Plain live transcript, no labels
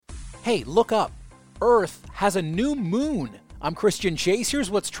Hey, look up. Earth has a new moon. I'm Christian Chase. Here's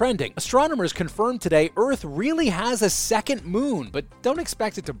what's trending. Astronomers confirmed today Earth really has a second moon, but don't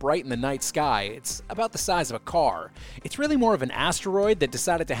expect it to brighten the night sky. It's about the size of a car. It's really more of an asteroid that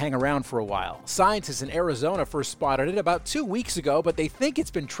decided to hang around for a while. Scientists in Arizona first spotted it about 2 weeks ago, but they think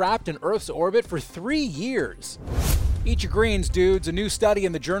it's been trapped in Earth's orbit for 3 years. Eat your greens, dudes. A new study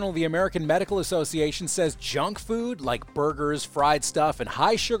in the Journal of the American Medical Association says junk food like burgers, fried stuff, and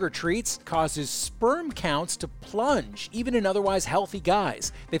high sugar treats causes sperm counts to plunge, even in otherwise healthy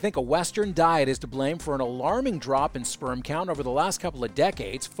guys. They think a Western diet is to blame for an alarming drop in sperm count over the last couple of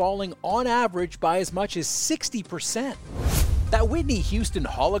decades, falling on average by as much as 60%. That Whitney Houston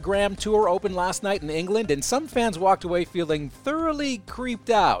hologram tour opened last night in England, and some fans walked away feeling thoroughly creeped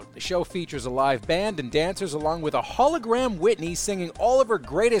out. The show features a live band and dancers along with a hologram Whitney singing all of her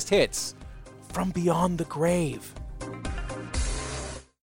greatest hits from beyond the grave.